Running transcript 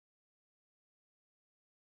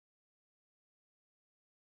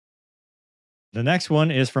The next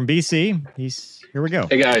one is from BC. Here we go.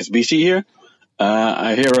 Hey guys, BC here.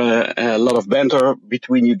 I hear a lot of banter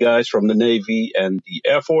between you guys from the Navy and the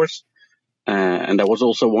Air Force. And I was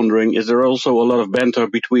also wondering, is there also a lot of banter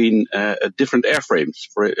between different airframes?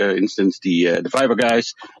 For instance, the Viper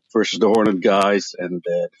guys versus the Hornet guys and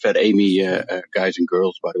the Fat Amy guys and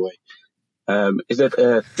girls, by the way. Is that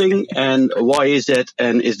a thing, and why is that?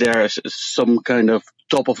 And is there some kind of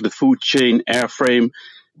top of the food chain airframe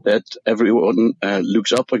that everyone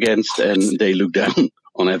looks up against and they look down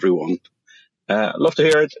on everyone? Love to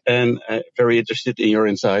hear it, and very interested in your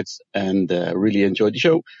insights, and really enjoyed the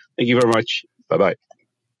show. Thank you very much. Bye-bye.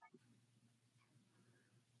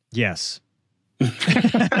 Yes.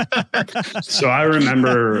 So I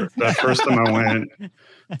remember the first time I went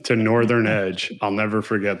to Northern Edge. I'll never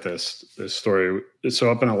forget this story.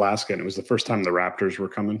 So up in Alaska, and it was the first time the Raptors were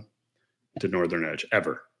coming to Northern Edge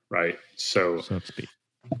ever, right? So to speak.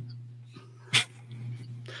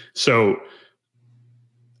 So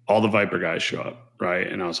all the Viper guys show up, right?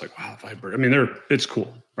 And I was like, wow, Viper. I mean, it's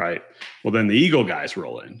cool, right? Well, then the Eagle guys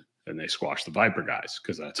roll in and they squash the Viper guys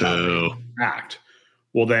because that's how they act.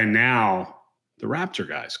 Well, then now the Raptor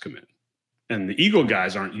guys come in, and the Eagle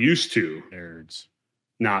guys aren't used to nerds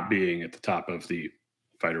not being at the top of the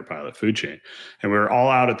fighter pilot food chain. And we were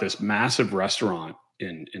all out at this massive restaurant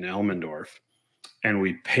in Elmendorf, and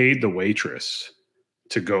we paid the waitress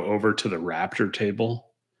to go over to the Raptor table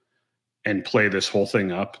and play this whole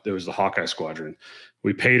thing up. There was the Hawkeye Squadron.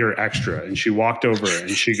 We paid her extra, and she walked over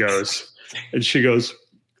and she goes,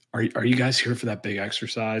 are you guys here for that big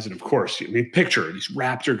exercise? And of course, I mean, picture these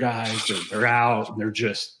Raptor guys, they're out and they're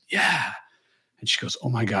just, yeah. And she goes, oh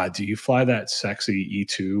my God, do you fly that sexy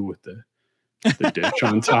E2 with the dish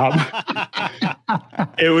on top?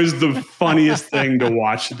 It was the funniest thing to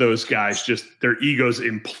watch those guys, just their egos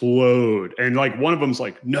implode. And like one of them's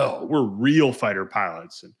like, no, we're real fighter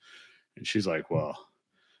pilots. And she's like, well,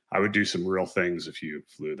 I would do some real things if you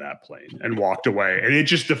flew that plane, and walked away. And it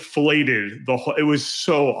just deflated the whole, it was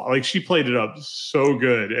so like, she played it up so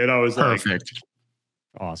good. And I was perfect.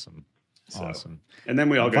 Awesome. Awesome. And then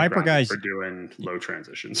we all got Viper guys for doing low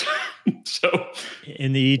transitions. So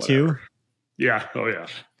in the E2. Whatever. Yeah. Oh yeah.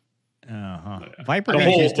 Uh-huh. Oh, yeah. Viper the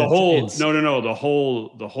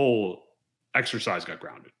whole exercise got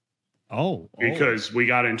grounded. Because we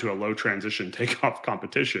got into a low transition takeoff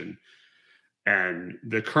competition, and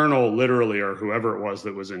the colonel literally, or whoever it was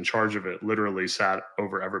that was in charge of it, literally sat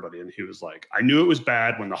over everybody. And he was like, I knew it was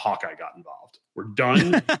bad when the Hawkeye got involved. We're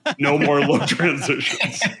done. No more low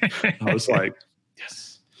transitions. I was like,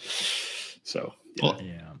 yes. So, yeah. Well,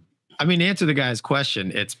 yeah. I mean, to answer the guy's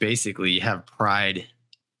question, it's basically you have pride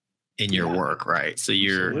in your work, right? So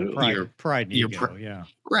pride, yeah.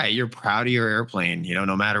 Right. You're proud of your airplane,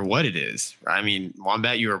 no matter what it is. I mean,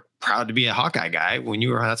 Wombat, you were proud to be a Hawkeye guy when you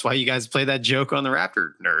were, that's why you guys play that joke on the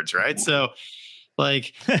Raptor nerds, right? So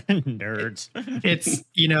like nerds, it's,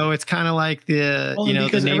 it's kind of like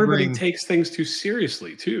because the everybody takes things too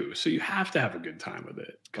seriously too. So you have to have a good time with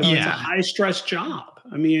it. It's a high stress job.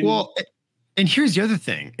 I mean, well, and here's the other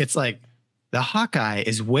thing. It's like the Hawkeye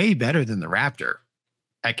is way better than the Raptor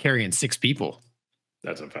at carrying 6 people.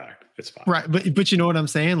 That's a fact. It's fine. Right. But you know what I'm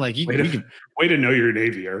saying? Like way to know your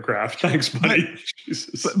Navy aircraft. Thanks, buddy.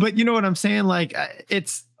 But you know what I'm saying? Like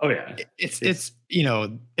it's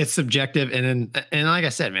subjective. And like I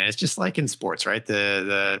said, man, it's just like in sports, right?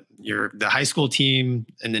 The high school team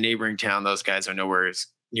in the neighboring town, those guys are nowhere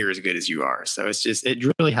near as good as you are. So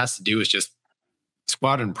it really has to do with just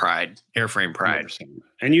squadron pride, airframe pride. 100%.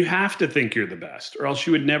 And you have to think you're the best, or else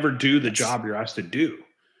you would never do the job you're asked to do.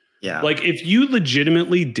 Yeah. Like if you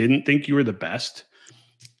legitimately didn't think you were the best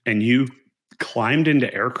and you climbed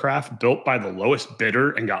into aircraft built by the lowest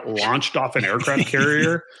bidder and got launched off an aircraft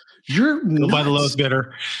carrier, you're nuts. By the lowest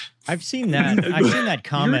bidder. I've seen that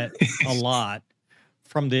comment a lot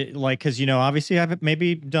from because, obviously I've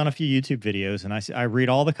maybe done a few YouTube videos and I read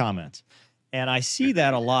all the comments. And I see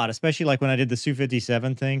that a lot, especially like when I did the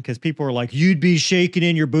Su-57 thing, because people were like, you'd be shaking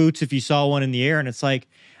in your boots if you saw one in the air. And it's like,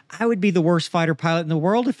 I would be the worst fighter pilot in the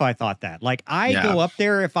world if I thought that. Like, go up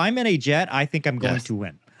there. If I'm in a jet, I think I'm going to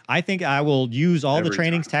win. I think I will use all the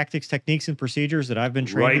trainings, tactics, techniques, and procedures that I've been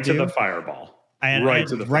trained to do. Right to the fireball.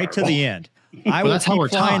 Right to the end. I will keep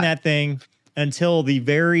flying that thing until the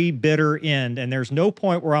very bitter end. And there's no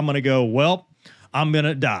point where I'm going to go, well, I'm going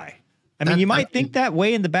to die. I mean, you might think that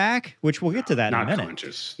way in the back, which we'll get to that in a minute.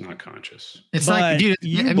 Not conscious. It's like, dude,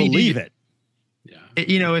 you believe it. Yeah.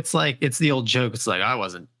 It's the old joke. It's like, I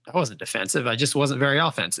wasn't defensive. I just wasn't very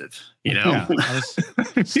offensive, Yeah, I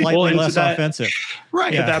was slightly less offensive.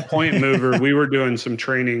 Right. At that point, Mover, we were doing some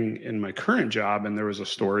training in my current job, and there was a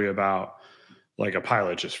story about like a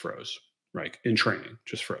pilot just froze, right? In training,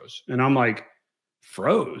 just froze. And I'm like,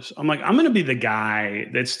 froze? I'm like, I'm going to be the guy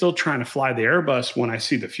that's still trying to fly the Airbus when I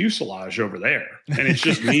see the fuselage over there. And it's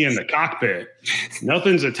just me in the cockpit.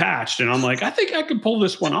 Nothing's attached. And I'm like, I think I could pull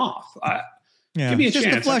this one off. Give me a chance.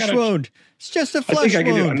 Just a flesh wound. It's just a flesh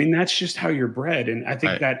wound. I mean, that's just how you're bred. And I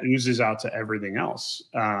think that oozes out to everything else.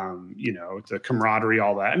 You know, the camaraderie,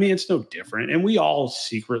 all that. I mean, it's no different. And we all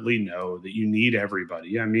secretly know that you need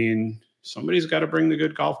everybody. I mean, somebody's got to bring the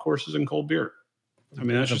good golf courses and cold beer. I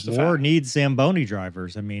mean, that's just the war fact. Needs Zamboni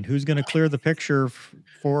drivers. I mean, who's going to clear the picture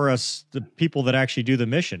for us, the people that actually do the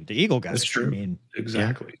mission, the Eagle guys? That's true. I mean,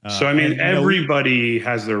 exactly. So, I mean, everybody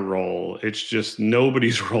has their role. It's just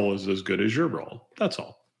nobody's role is as good as your role. That's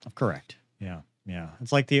all. Correct. Yeah. Yeah.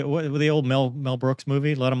 It's like the old Mel Brooks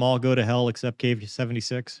movie, Let Them All Go to Hell Except Cave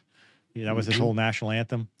 76. Yeah, that was his whole national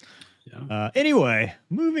anthem. Yeah. Anyway,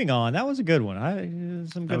 moving on. That was a good one.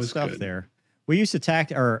 Some good stuff there. We used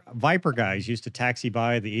to Viper guys used to taxi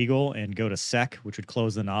by the Eagle and go to sec, which would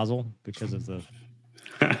close the nozzle because of the.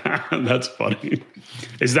 That's funny.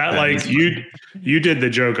 Is that like you did the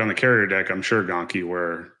joke on the carrier deck? I'm sure, Gonky,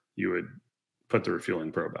 where you would put the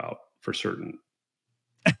refueling probe out for certain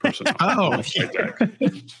personnel.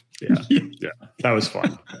 Yeah, that was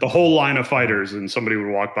fun. The whole line of fighters, and somebody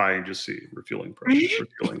would walk by and just see refueling probe.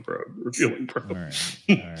 All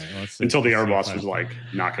right. Until the air boss was like,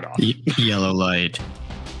 knock it off. Yellow light.